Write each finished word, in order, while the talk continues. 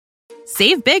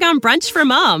Save big on brunch for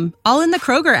mom, all in the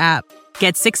Kroger app.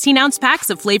 Get 16-ounce packs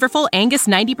of flavorful Angus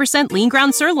 90% lean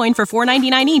ground sirloin for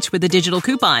 $4.99 each with a digital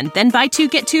coupon. Then buy 2,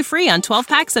 get 2 free on 12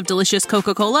 packs of delicious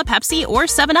Coca-Cola, Pepsi, or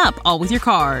 7-Up, all with your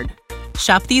card.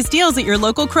 Shop these deals at your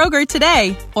local Kroger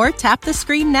today, or tap the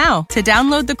screen now to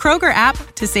download the Kroger app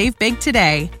to save big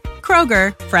today.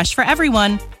 Kroger, fresh for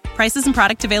everyone. Prices and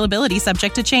product availability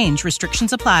subject to change.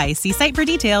 Restrictions apply. See site for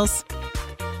details.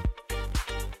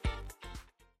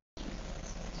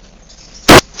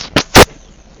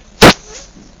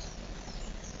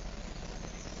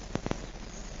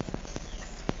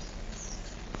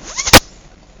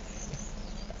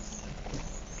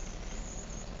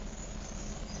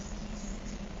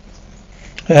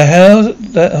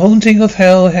 The Haunting of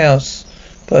Hell House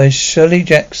by Shirley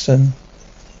Jackson.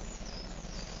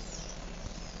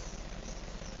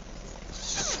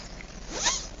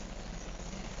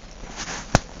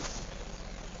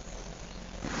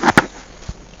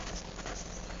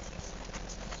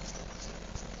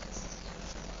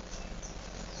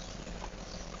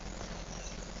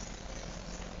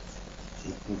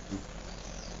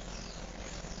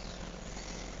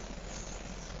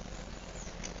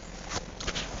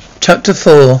 Chapter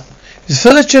 4. The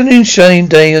first genuine shining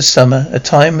day of summer, a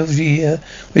time of year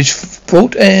which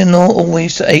brought in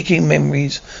always to aching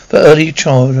memories of early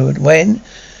childhood, when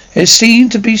it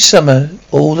seemed to be summer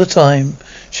all the time.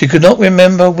 She could not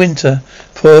remember winter,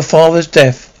 for her father's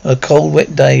death, a cold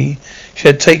wet day. She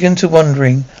had taken to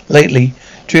wondering, lately,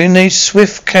 during these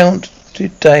swift counted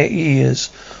years,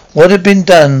 what had been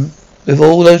done with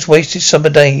all those wasted summer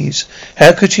days.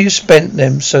 How could she have spent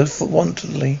them so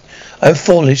wantonly? I'm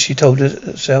foolish, she told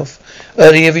herself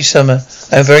early every summer.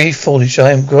 I'm very foolish.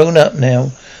 I am grown up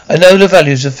now. I know the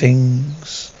values of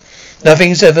things.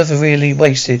 Nothing's ever really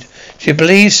wasted. She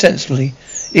believed sensibly,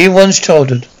 even one's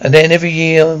childhood. And then every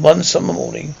year, one summer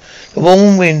morning, the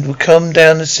warm wind would come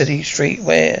down the city street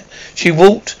where she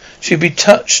walked. She'd be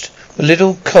touched with a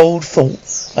little cold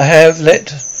thought. I have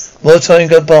let more time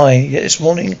go by. Yet this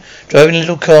morning, driving a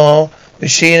little car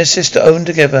which she and her sister owned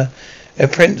together, a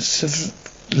prince of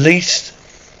least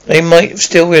they might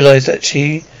still realize that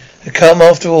she had come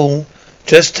after all,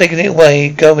 just taking it away,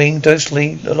 going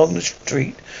docilely along the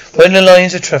street, following the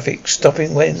lines of traffic,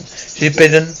 stopping when she had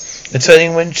bidden, and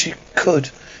turning when she could.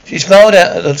 She smiled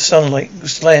out at the sunlight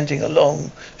slanting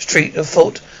along the street and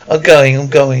thought, I'm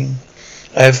going.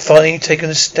 I have finally taken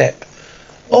a step.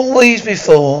 Always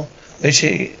before, when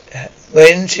she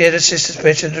had her sister's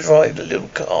permission to drive the little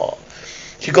car,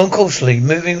 she'd gone cautiously,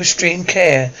 moving with extreme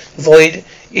care, to avoid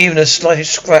even the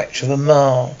slightest scratch of a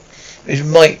mark which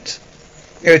might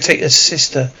irritate her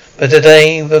sister. But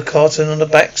today, with a carton on the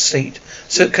back seat,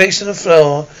 suitcase on the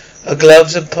floor, her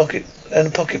gloves and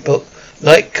pocketbook,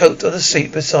 light coat on the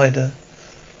seat beside her,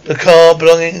 the car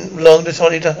belonged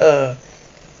entirely to her,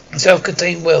 a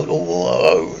self-contained world all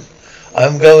her own.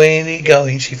 I'm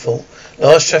going, she thought.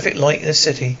 Last traffic light in the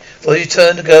city. Before she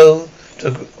turned to go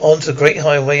onto the great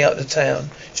highway out of town,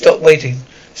 she stopped waiting.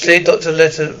 Slid Dr.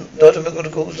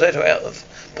 McGonagall's letter out of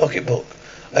pocketbook.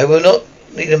 I will not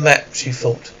need a map, she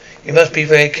thought. You must be a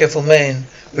very careful man.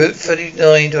 Route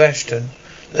 39 to Ashton,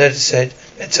 the letter said.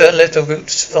 Then turn left on Route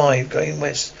 5, going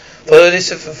west. Follow this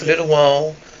for a little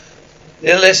while.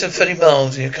 Little less than 30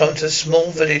 miles, and you come to a small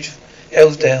village,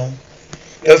 Hellsdale.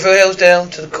 Go through Hellsdale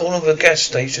to the corner of a gas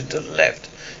station to the left.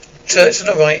 Church to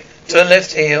the right. Turn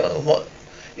left here on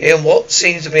what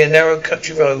seems to be a narrow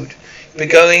country road. You'll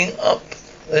be going up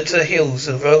into the hills.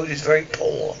 The road is very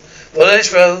poor. Follow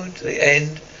this road to the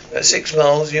end, about 6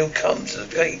 miles, and you'll come to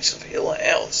the gates of Hill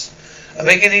House. I'm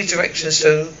making these directions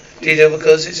so detailed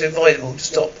because it's inevitable to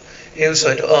stop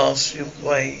hillside to ask your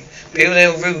way. People there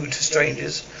are rude to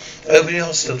strangers, openly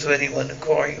hostile to anyone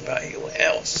inquiring about Hill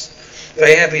House.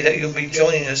 Very happy that you'll be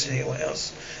joining us in Hill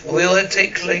House. And we'll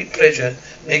take great pleasure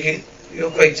making your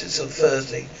acquaintance on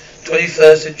Thursday,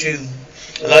 21st of June.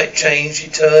 The light changed. She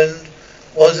turned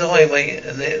onto the highway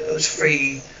and it was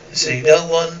free to see. No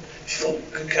one, she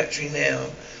thought, could catch me now.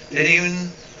 Didn't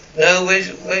even know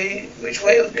which way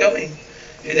I was going.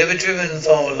 She'd never driven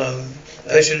far alone.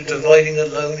 The notion of dividing a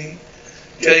lonely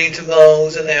journey to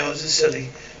miles and hours is silly.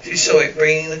 She saw it,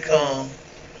 bringing the car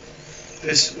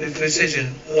with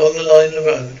precision along the line of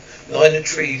the road, line of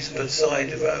trees beside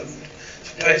the road.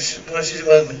 Passes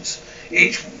moments.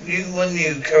 Each one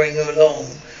knew carrying her along,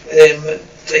 and then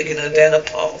taking her down a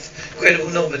path. Incredible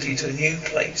novelty to a new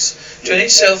place. Journey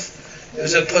itself, it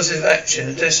was a positive action,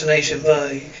 a destination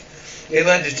vague.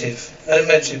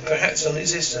 Unimaginative, perhaps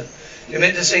non-existent. You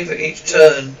meant to say for each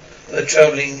turn of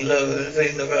travelling low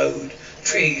in the road,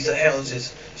 trees, the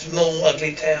houses, small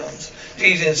ugly towns,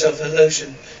 teasing herself with the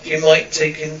notion she might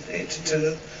take it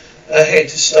to her head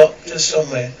to stop just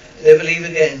somewhere, never leave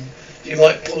again. She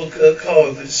might pull a car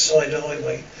over the side of the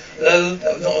highway. Though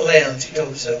that was not allowed, she told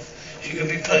herself. She could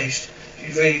be punished.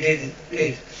 She really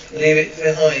did. Leave it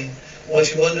behind. While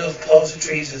she wandered off past the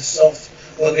trees of soft,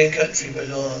 rugged country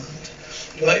beyond.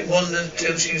 She might wander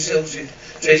till she was exhausted,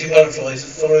 chasing butterflies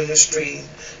and following a stream,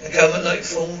 and come at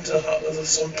nightfall to the hut of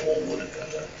some poor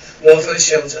woodcutter. Well, for a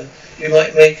shelter, she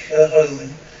might make her home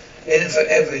in it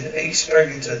forever in East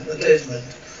Barrington, the Desmond,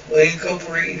 or the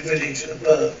incorporated village of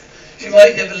Burke. She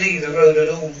might never leave the road at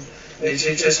all, but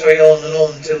she'd just hurry on and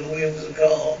on till the wheels of the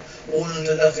car worn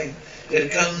into nothing. She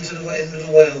had come to the end of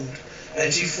the world,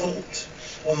 and she thought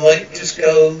I might just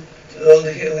go along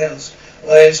the hill house.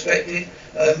 I expected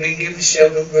I had been given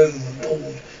shelter and room and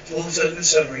board. To also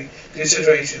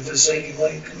consideration for the sake of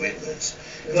my commitments.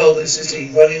 Involved in the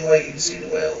city, running away to see the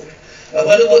world. I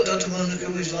wonder what Dr.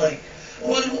 Monaco is like. I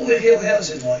wonder what the hill house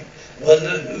is like. I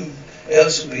wonder who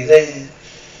else will be there.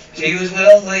 She was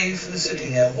well away from the city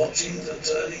now, watching the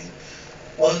turning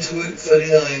onto Route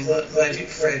 39, what magic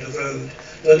thread of road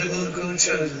Dr. Monaco had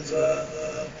chosen for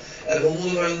her. Out of all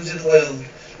the roads in the world,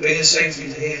 bring her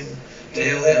safely to him, to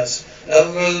Hill House.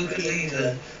 No road could lead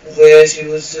her from where she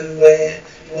was to where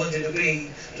she wanted to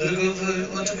be.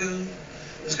 Montague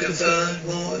was confirmed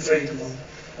more available.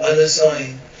 Under the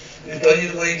sign, he was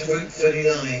pointing the way to Route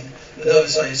 39. Another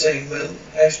sign saying, well,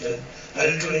 Ashton,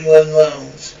 121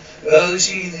 miles. Well,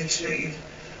 she initiated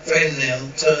friend now,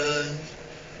 turned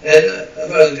a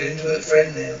road into a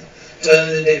friend now,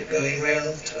 turned a dip going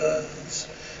round turns.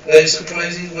 Very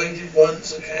surprisingly waited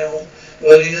once a cow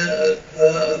riding her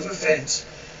over a fence.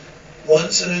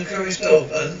 Once an encouraged dog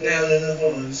down in the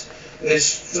hollows, where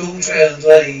straw trails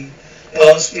lay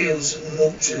past fields and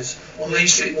orchards. On Main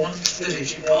Street, one village,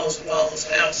 she passed the farmer's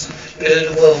house, bit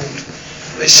of the world,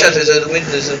 with shutters over the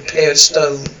windows of a pair of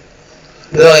stone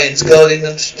lions guarding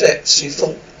the steps. She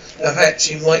thought perhaps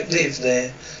she might live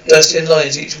there, dusting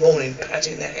lines each morning,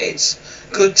 patting their heads.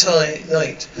 Good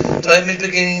night. Time is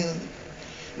beginning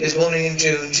this morning in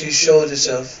June, she assured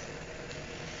herself.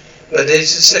 But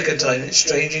it's the second time that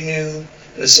strangely knew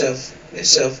itself.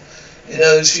 In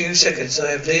those few seconds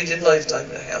I have lived in lifetime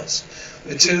in a house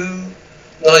with two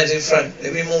lions in front.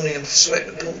 Every morning I swept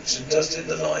the porch and dusted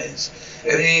the lions.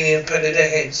 Every evening I patted their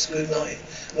heads. Good night.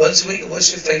 Once a week I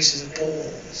washed their faces and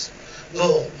paws.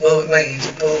 Well, manes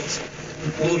and paws.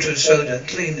 Water and soda,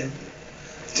 cleaned them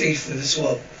teeth with a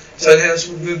swab. So the house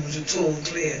with rooms were tall and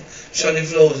clear, shining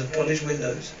floors and polished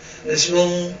windows. And a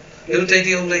small, little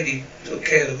dainty old lady took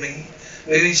care of me,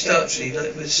 moving starchily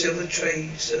like with silver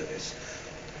tray service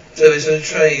on a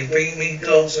tray and bringing me a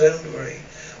glass of elderberry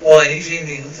wine each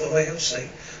evening for my health's sake.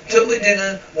 Took my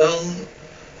dinner alone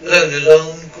in a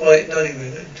long, quiet dining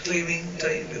room and gleaming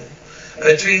table. And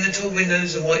between the tall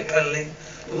windows and white panelling,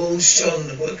 the walls shone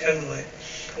with candlelight.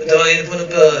 I dined upon a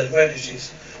bird,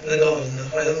 radishes, in the garden, a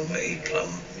homemade plum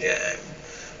jam.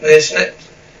 I slept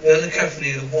on the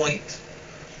cafe of white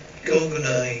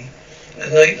gorgonite,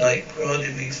 and nightlight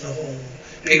guarded me from the hall.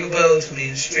 People bowed to me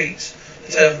in the streets,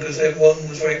 the town, because everyone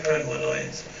was very proud of my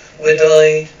lions. When I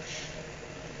died,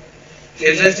 she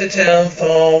had left the town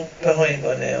far behind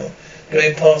by now,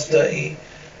 going past dirty,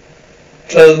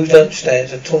 closed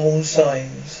lunchstands and tall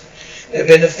signs. There had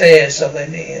been a fair somewhere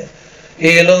near.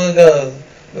 Here long ago,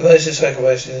 with most of the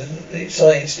sacrifices, the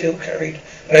signs still carried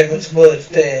fragments of words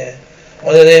there.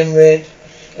 One of them read,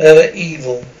 another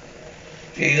evil.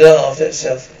 She laughed at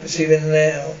herself, perceiving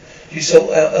now. She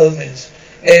sought out omens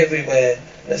everywhere.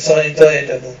 The sign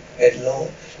diadem,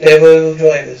 headlong. There were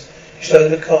drivers. She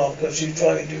slowed the car because she was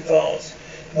driving too fast.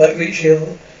 She might reach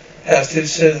her house too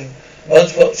soon. One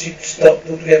spot she stopped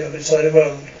altogether beside the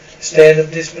road, staring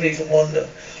in disbelief and wonder.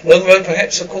 Long road,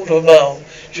 perhaps a quarter of a mile.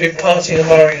 She had been passing and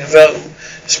admiring the road.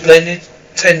 Splendid,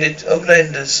 tended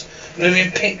oleanders,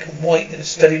 blooming pink and white in a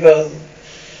steady row.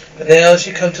 But now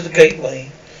she come to the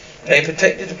gateway. They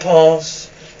protected the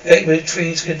pass. The gateway of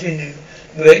trees continued.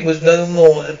 The gate was no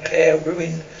more than a pair of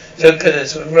ruined stone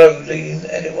pillars of a road leading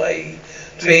anyway.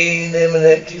 Between them and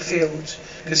empty fields,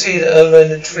 you could see the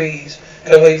oleander trees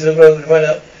go away from the road and run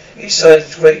up each side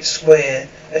of the great square,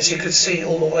 as she could see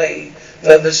all the way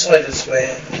further side of the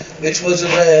square, which was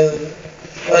allowed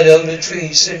by the older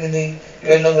trees seemingly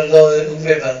going along a little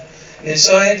river.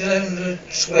 Inside the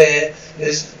square there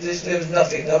was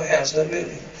nothing, no house, no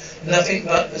building, nothing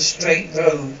but the straight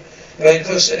road going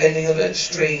across the ending of that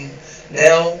stream.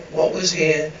 Now, what was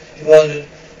here? She wondered.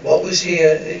 What was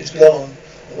here? It was gone.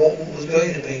 What was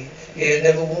going to be? Here it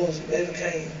never was. It never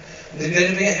came. Was it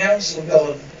going to be a house or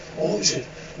garden, orchard,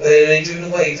 Were they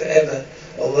driven away forever,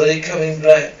 or were they coming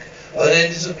back? Or an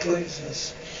end of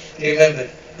poisonous? He remembered.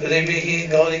 Could they be here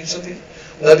guarding something?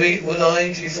 Would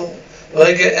I, she thought, will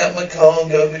I get out my car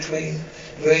and go between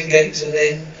green gates and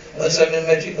then, once I'm in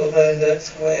magical land,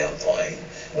 that's the way I'm flying.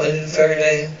 London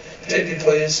fairyland, protected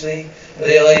poisonously by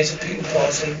the eyes of people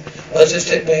passing. Once I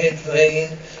step behind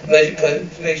playing magic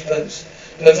space boats.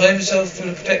 Do I find myself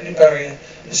through the protective barrier,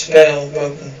 the spell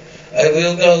broken? I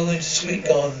will go into sweet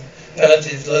garden,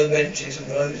 fountains, low benches and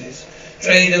roses,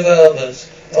 trade of arbors,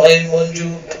 find one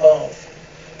jeweled path.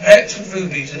 Perhaps with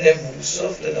rubies and emeralds,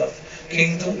 soft enough,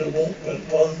 King thought to walk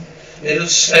upon little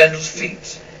sandals'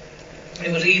 feet.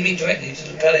 It would lead me directly to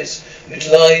the palace which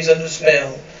lies under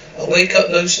spell. I'll wake up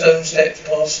those stone steps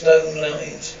past stone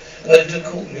lines, go into the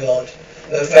courtyard,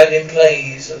 where Fallon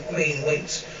plays, the queen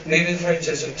waits, weaving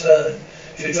princess return.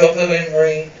 She'll drop her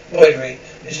embroidery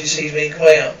as she sees me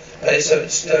cry out, palace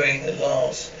servant stirring at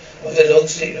last. After a long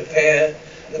sleep prepare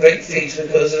the great feast,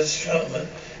 because the enchantment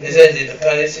is ended, the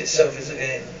palace itself is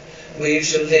again. We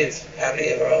shall live happily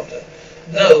ever after.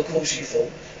 No, of course, she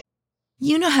thought.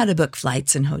 You know how to book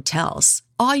flights and hotels.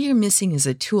 All you're missing is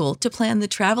a tool to plan the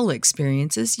travel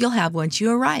experiences you'll have once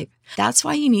you arrive. That's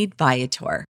why you need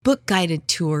Viator. Book guided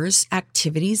tours,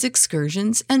 activities,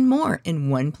 excursions, and more in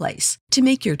one place to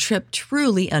make your trip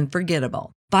truly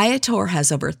unforgettable. Viator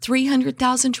has over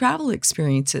 300,000 travel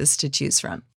experiences to choose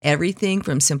from. Everything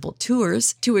from simple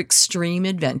tours to extreme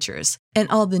adventures and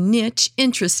all the niche,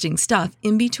 interesting stuff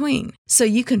in between. So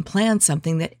you can plan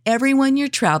something that everyone you're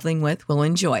traveling with will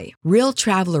enjoy. Real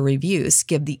traveler reviews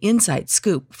give the inside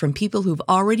scoop from people who've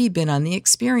already been on the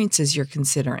experiences you're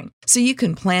considering. So you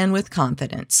can plan with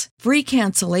confidence. Free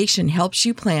cancellation helps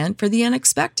you plan for the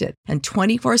unexpected. And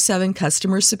 24/7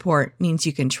 customer support means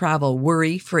you can travel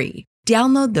worry-free.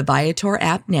 Download the Viator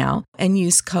app now and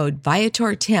use code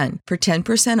Viator10 for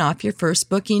 10% off your first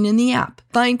booking in the app.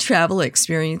 Find travel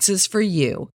experiences for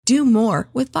you. Do more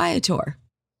with Viator.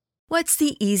 What's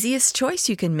the easiest choice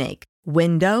you can make?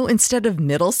 Window instead of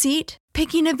middle seat?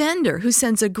 Picking a vendor who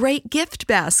sends a great gift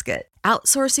basket?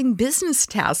 Outsourcing business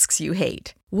tasks you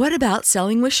hate? What about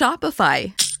selling with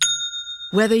Shopify?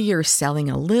 Whether you're selling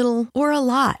a little or a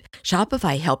lot,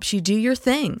 Shopify helps you do your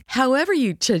thing, however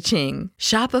you cha-ching.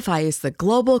 Shopify is the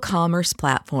global commerce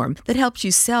platform that helps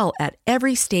you sell at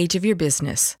every stage of your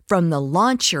business. From the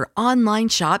launch your online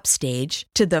shop stage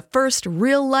to the first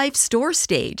real-life store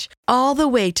stage, all the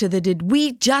way to the did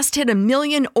we just hit 1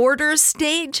 million orders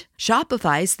stage?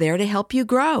 Shopify's there to help you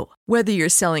grow. Whether you're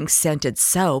selling scented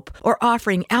soap or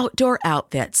offering outdoor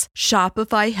outfits,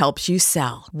 Shopify helps you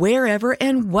sell. Wherever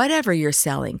and whatever you're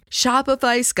selling,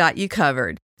 Shopify's got you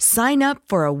covered. Sign up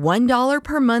for a $1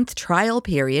 per month trial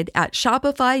period at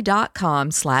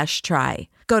shopify.com/try.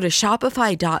 Go to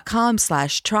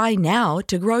shopify.com/try now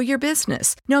to grow your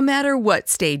business, no matter what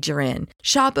stage you're in.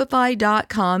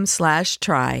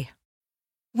 Shopify.com/try.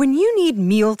 When you need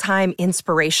mealtime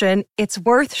inspiration, it's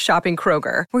worth shopping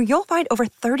Kroger, where you'll find over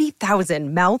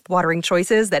 30,000 mouth-watering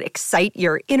choices that excite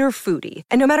your inner foodie.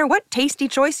 And no matter what tasty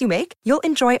choice you make, you'll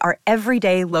enjoy our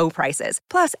everyday low prices,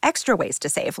 plus extra ways to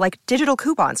save, like digital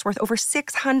coupons worth over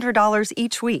 $600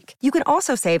 each week. You can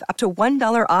also save up to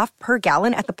 $1 off per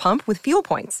gallon at the pump with fuel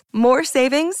points. More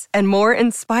savings and more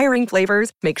inspiring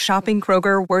flavors make shopping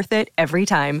Kroger worth it every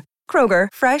time. Kroger,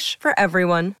 fresh for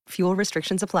everyone. Fuel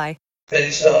restrictions apply. Then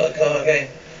he started the car again.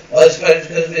 I suppose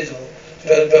because invisible,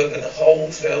 spell broken, the whole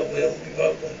spell will be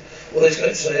broken. All this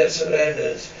going to say that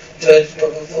surrounders turned to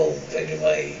proper form, fading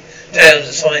away down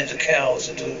the signs of cows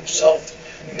into a soft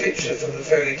picture from a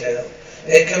fairy tale.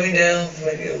 Then coming down from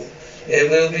a hill, there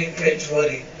will be Prince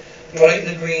riding, bright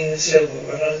in the green and silver,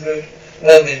 100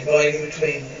 mermen riding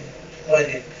behind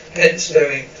him, pence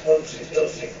stirring, horses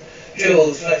tossing,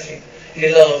 jewels flashing. She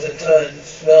laughed and turned and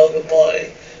smiled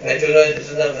goodbye. Metro alone is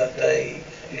another day.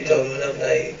 She told him another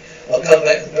day. I'll come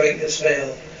back and break the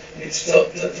spell. You'd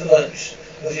stopped for lunch,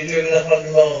 because you'd driven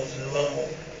 100 miles in a mile.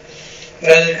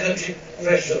 Found a country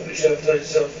restaurant which advertised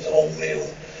itself as a whole meal.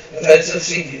 I found itself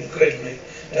seated incredibly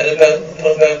upon a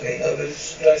balcony over a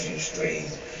splashing stream,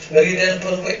 looking down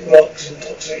upon the wet rocks and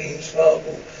intoxicating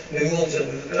sparkle, with water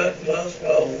with a glass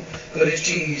bowl, cottage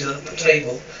cheese on the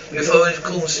table, with orange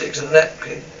corn sticks and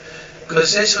napkin.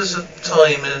 Because this was a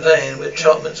time in a land where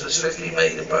enchantments were swiftly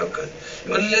made and broken.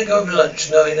 You wouldn't let go of lunch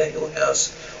knowing that your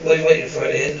house always waited for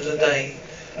at the end of the day.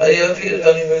 At the opening of the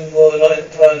dining room wore a light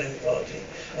primary party.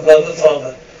 A mother and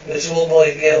father with a small boy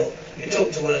and girl. You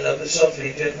talked to one another softly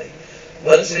and gently.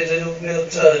 Once their little girl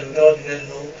turned regarding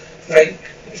Eleanor, frank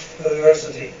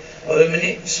curiosity. Of a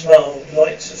minute smiled,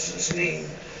 lights of steam.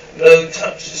 Blow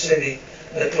touched the city.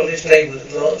 and the polished table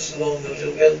glanced along the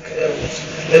little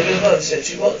curls. Little mother said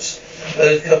she wants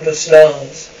a couple of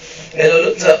stars. And I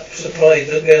looked up,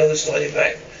 surprised. The girl was sliding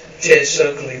back, chair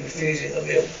circling, refusing the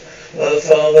milk. While the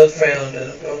father frowned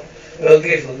and well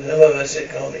giggled, and the mother said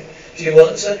calmly, she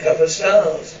wants a couple of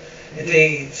stars.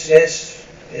 Indeed, yes,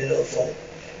 in little thought.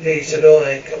 Indeed, said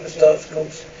I, a couple of stars, of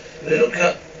course. A little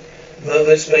cup.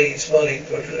 Mother explained, smiling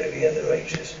appropriately and the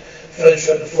righteous. Phone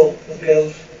struck the fault. The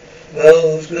girl's well,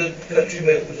 it was good. Country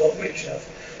milk was not rich enough.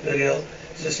 The girl,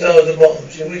 it's the star at the bottom.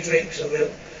 She always drinks some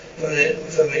milk from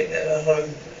it at her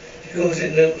home. She calls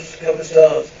it little couple of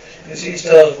stars. You can see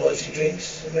stars while she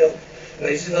drinks the milk.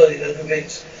 Grace nodded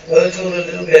unconvinced. Well, I told the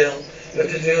little girl, you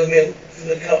have to do milk from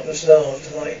the cup of stars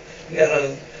tonight. You get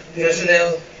home. Just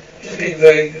now, just be a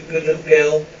very good little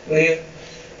girl, will you?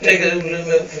 Take a little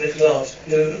milk from this glass.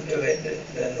 Do it,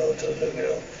 then I told the little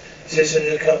girl. It's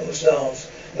in a couple of stars.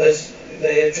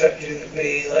 They attract you to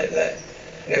being like that.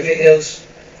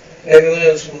 Everyone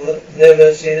else will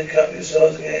never see the cup of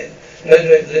stars again. Don't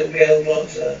do it, the little girl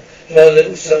glanced at her. She had a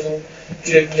little subtle,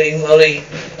 dribbling,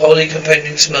 holly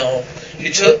companion smile.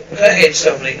 She took her head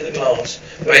suddenly to the glass.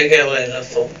 Brave girl, Eleanor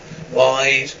thought.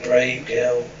 Wise, brave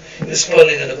girl.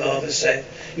 Responding to the father said,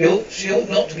 she ought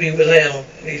not to be allowed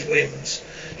these whims.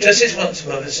 Just this once,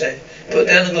 mother said. Put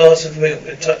down a glass of milk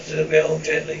and touched the little girl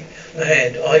gently on the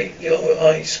hand. Your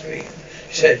ice cream,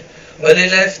 she said. When they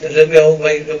left, the little girl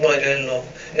waved goodbye to Eleanor,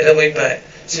 and then went back,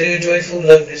 sitting in joyful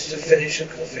loneliness to finish her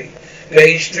coffee.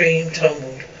 Grey stream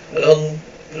tumbled along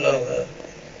below her.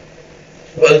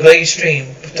 While the grey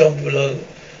stream tumbled along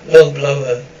below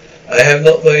her. I have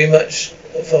not very much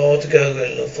far to go,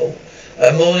 Eleanor thought.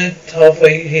 I'm more than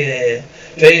halfway here.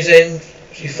 Journey's end,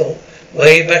 she thought.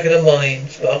 Way back in her mind,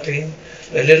 sparkling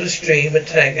a little stream at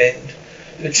tag end.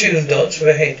 The tune danced through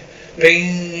her head,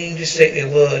 bringing distinctly a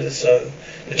word or so.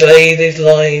 The delay there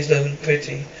lies no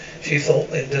pity, she thought.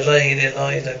 The delay there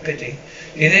lies no pity.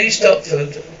 She nearly stopped for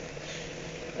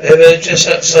just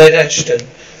outside Ashton,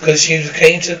 because she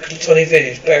came to a tiny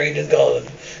village, buried in garden.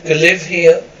 Could live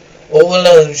here all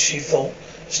alone, she thought.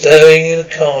 Stirring in the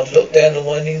car, looked down the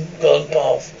winding garden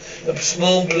path. A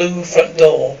small blue front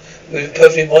door with a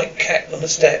perfectly white cat on the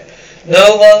step.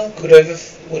 No one would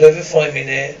ever find me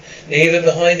there, neither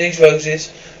behind these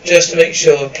roses, just to make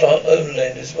sure of plant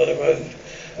lowlanders by the road.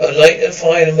 I'd light a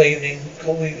fire in the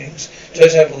cool evenings,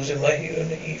 toast apples in my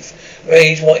heath,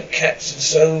 rage white cats and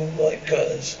so white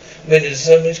curtains. Windows,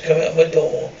 somebody's come out of my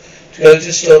door to go to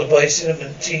the store to buy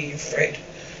cinnamon tea and bread.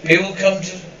 People come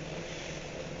to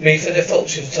me for their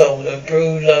fortunes told, and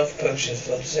brew love potions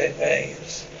for said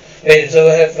maids. Maidens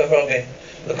I have for Robin,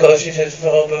 because she has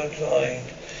far behind.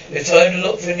 It's time to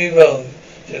look for a new road.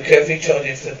 So carefully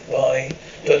trotted for by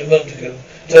Dr. Montague.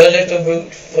 Turn left on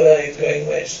Route 5 going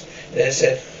west. There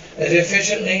said, as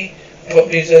efficiently,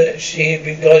 properly as she had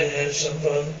been guiding her some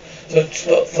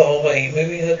spot far away,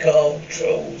 moving her car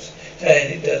patrols.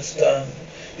 And it does done.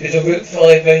 She was on Route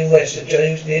 5 going west. The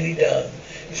journey was nearly done.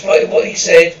 In spite of what he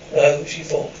said, no, she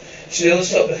thought. Still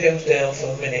stopped at Hillsdale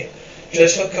for a minute,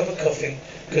 just for a cup of coffee,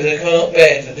 because I cannot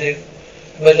bear to live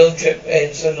my long trip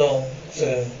ends so long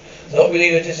soon. Not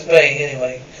really disobeying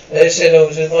anyway. They said I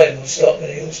was invited to stop in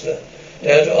Hillsdale.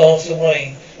 Down to ask the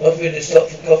way, not really to stop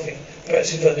for coffee.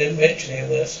 Perhaps if I didn't mention it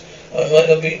was, I might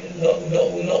not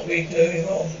be doing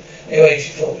wrong. Anyway, she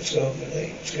thought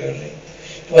scaredly.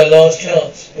 My last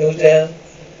chance. Hillsdale.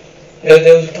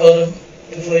 There was upon them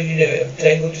before you knew it, a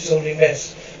tangled, disorderly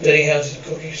mess. Dirty houses,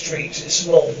 crooked streets. It's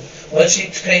small. Once she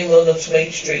came on the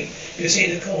main street, you could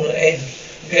see the corner end,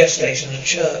 the gas station and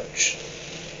church.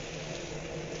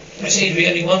 There seemed to be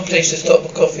only one place to stop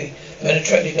for coffee, an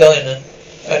attractive diner.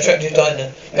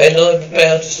 And I was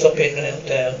bound to stop in and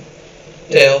out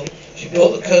down. She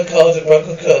brought the car to a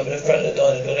broken curb in the front of the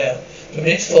diner and got out. For a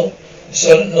minute's thought, a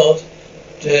silent nod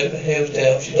to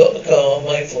Hillsdale. She locked the car,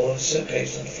 mindful of the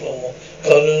suitcase on the floor,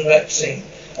 cold in the back seat.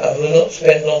 I will not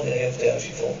spend long in Hillsdale,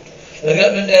 she thought. Looking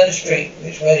up and down the street,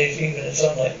 which managed even in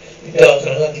sunlight, be dark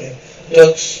and ugly.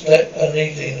 Dogs slept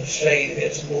uneasily and strayed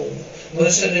against the wall. When I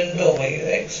stood in the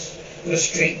doorway, the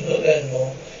street and looked at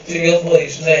Eleanor. Two young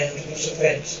boys landed across the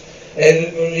fence. They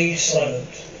were really silent.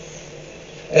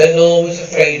 Eleanor was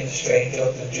afraid of the strange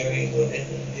dog and Julie women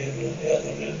in the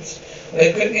other rooms.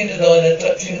 Went quickly into the diner,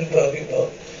 touching the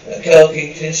pocketbook. A car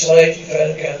keys inside, she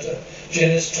found a counter.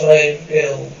 Junior's tired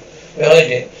girl.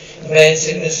 Behind it, a man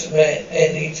sitting with a man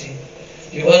and eating.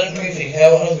 She wondered briefly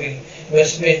how hungry he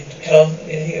must have been to come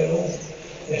in here at all.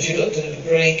 When she looked at the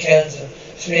grey counter,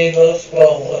 smeared glass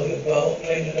bowl over a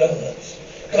plate of donuts.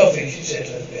 Coffee, she said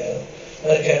to the girl. On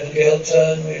the counter, the girl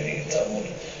turned, really tumbled,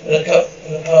 and a cup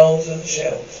and the piles on the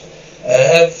shelves.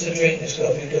 Have to drink this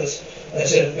coffee because I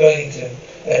said I'm going to.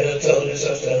 And I told her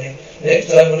so suddenly. Next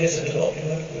time I listen to what you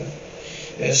do.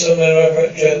 There's some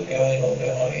elaborate joke going on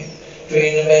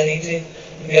between the man eating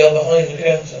and the girl behind the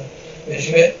counter. When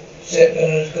she set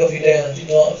her coffee down, she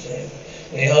glanced at him.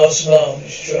 And he half smiled and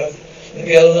shrugged. The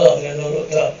girl laughed and I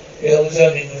looked up. The girl was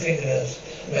only her fingernails.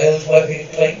 The man was wiping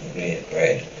his plate with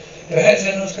bread. Perhaps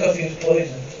Eleanor's coffee was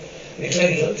poisoned. He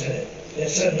clearly looked at it. Then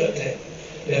suddenly looked at it.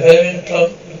 The man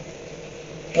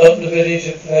plumped the village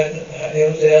of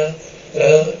hills down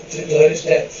to the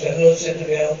steps. Eleanor said to the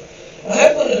girl, I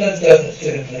have one of those donuts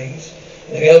too, please.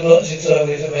 The girl glanced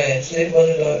sideways at the man, slid one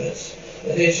of the donuts,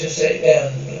 the dish and set it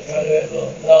down in front of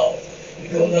Eleanor. Laughed. He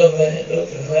caught another man and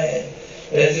looked at the man.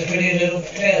 There's a pretty little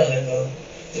town, Eleanor,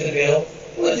 said the girl.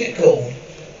 What is it called?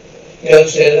 The girl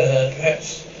stared at her.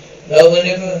 Perhaps no one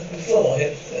ever before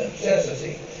had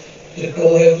necessity to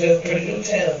call Hillsdale a pretty little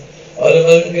town. I don't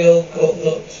know, the girl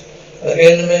looked.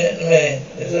 Again the man,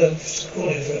 as though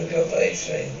calling for a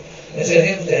conversation, and said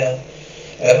Hillsdale.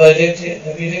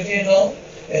 Have you lived here long?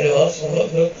 Eleanor asked. I'm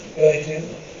not going to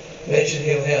mention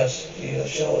Hill House. You're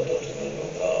sure, Doctor, a little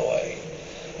far away.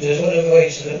 Just want to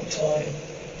waste a little time.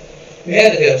 Yeah,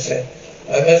 the girl said.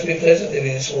 I must be pleasant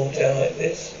living in a small town like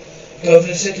this. Come from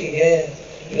the city, yeah.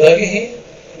 You like it here?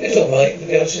 It's all right, the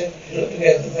girl said. She looked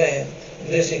again at the man and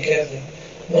listened carefully.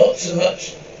 Not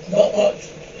much.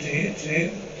 Do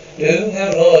you?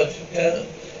 How large town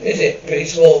is it? Pretty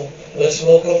small. Want some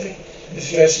more coffee? He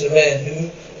stressed the man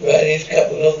who ran his cup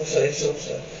alongside his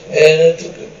saucer. And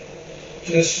took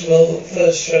a small,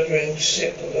 first shuddering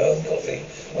sip of her own coffee.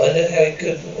 Wondered how he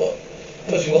could.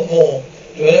 Possibly want more.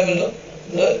 Do you have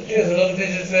a lot of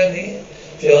visitors around here?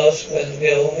 She asked when the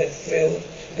girl had filled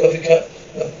the coffee cup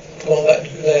and gone back to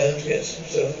the lounge to get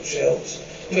some shells.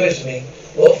 Tourist me.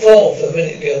 What for? For a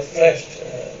minute the girl flashed at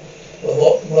her. Well,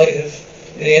 what might have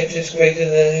been the emptiness greater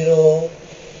than any law?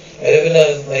 I never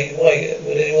know, mate. Why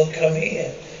would anyone come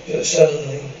here? She was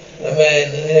suddenly a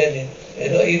man and heading.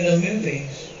 They're not even in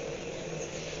movies.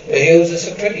 The hills are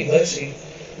so pretty, mostly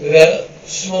without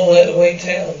small out-of-the-way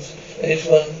towns. This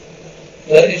one,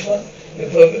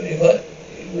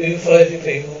 we find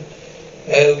people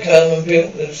who come and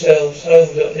built themselves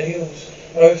homes up in the hills.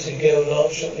 Privacy, girl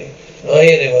laughed shortly. I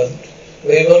hear they won't.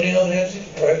 We're running on houses.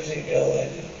 Privacy, girl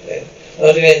said.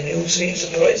 Not again, it all seems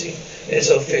surprising. There's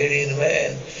so feeling in the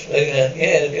man. Looking at,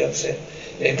 yeah, the girl said.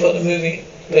 They put in a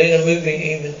movie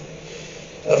even.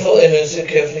 I thought Emma said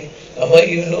carefully, I might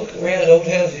even look around old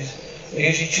houses. They're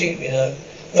usually cheap, you know.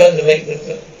 Fun to make them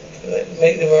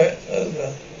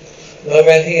over. Not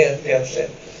around here, the girl said.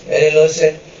 Eleanor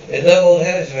said, there's no old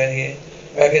houses around here.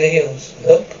 Back in the hills.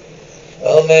 Nope.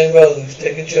 Old man rose,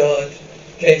 taking charge,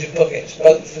 changed his pockets,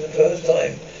 spoke for the first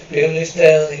time. People this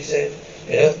town, he said,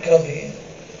 they don't come here.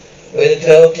 When the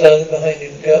door closed behind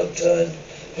him, the girl turned,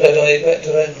 fled eyes back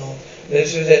to Eleanor,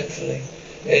 listened resentfully.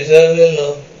 There's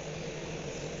Eleanor.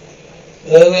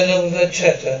 Though Eleanor with her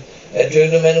chatter had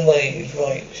driven the men away, he's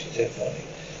right, she said finally.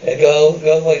 They go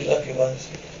away, lucky ones.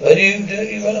 Why do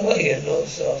you run away? Eleanor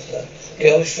asked her. The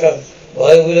girl shrugged.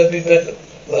 Why would I be better?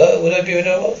 Why would I be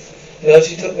better off? The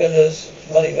she took Eleanor's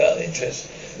money without interest.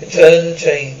 Returned and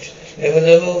changed. There were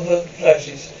no more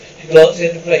flashes. She glanced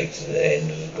at the plates at the end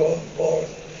of the corridor.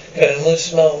 Eleanor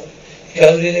smiled. He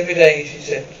comes in every day, she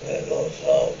said. Eleanor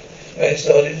smiled. Man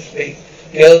started to speak.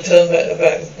 The girl turned back the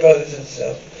back and rose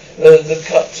herself. Lowered the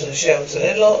cups and the shelves, and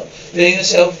Eleanor, feeling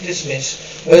herself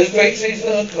dismissed, rose gratefully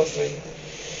from the coffee.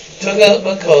 Took out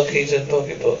my car keys and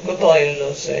pocketbook. Goodbye,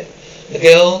 Eleanor said. The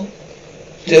girl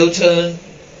still turned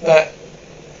back,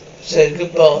 said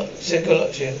goodbye, said good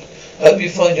luck to you. Hope you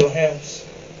find your house.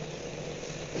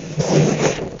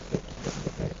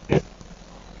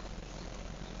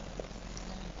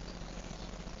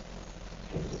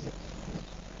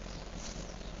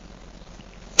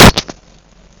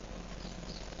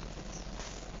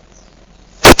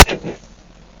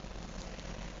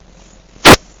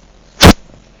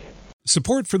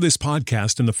 Support for this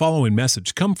podcast and the following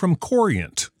message come from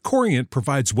Corient. Corient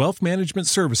provides wealth management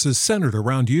services centered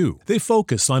around you. They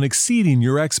focus on exceeding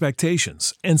your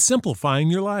expectations and simplifying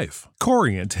your life.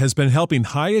 Corient has been helping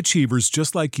high achievers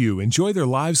just like you enjoy their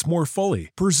lives more fully,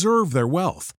 preserve their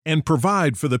wealth, and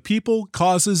provide for the people,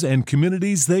 causes, and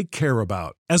communities they care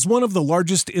about. As one of the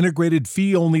largest integrated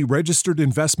fee-only registered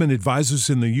investment advisors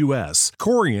in the U.S.,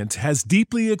 Corient has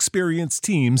deeply experienced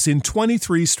teams in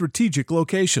 23 strategic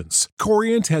locations.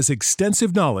 Corient has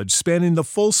extensive knowledge spanning the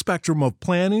full spectrum of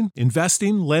plan planning,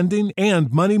 investing, lending,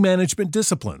 and money management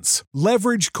disciplines.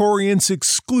 Leverage Corient's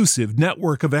exclusive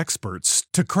network of experts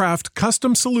to craft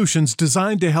custom solutions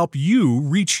designed to help you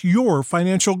reach your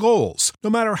financial goals, no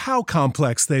matter how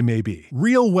complex they may be.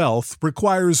 Real wealth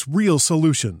requires real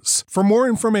solutions. For more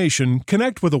information,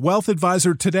 connect with a wealth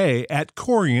advisor today at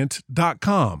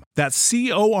Corient.com. That's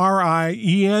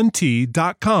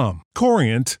Corient.com.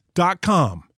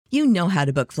 Corient.com. You know how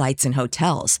to book flights and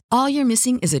hotels. All you're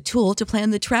missing is a tool to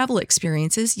plan the travel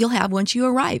experiences you'll have once you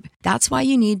arrive. That's why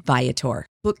you need Viator.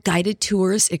 Book guided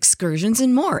tours, excursions,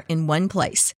 and more in one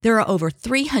place. There are over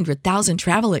 300,000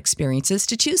 travel experiences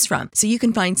to choose from, so you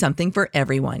can find something for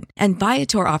everyone. And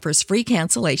Viator offers free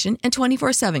cancellation and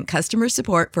 24/7 customer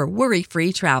support for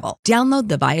worry-free travel. Download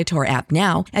the Viator app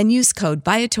now and use code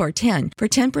Viator10 for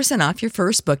 10% off your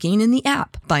first booking in the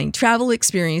app. Find travel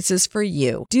experiences for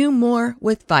you. Do more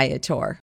with Viator.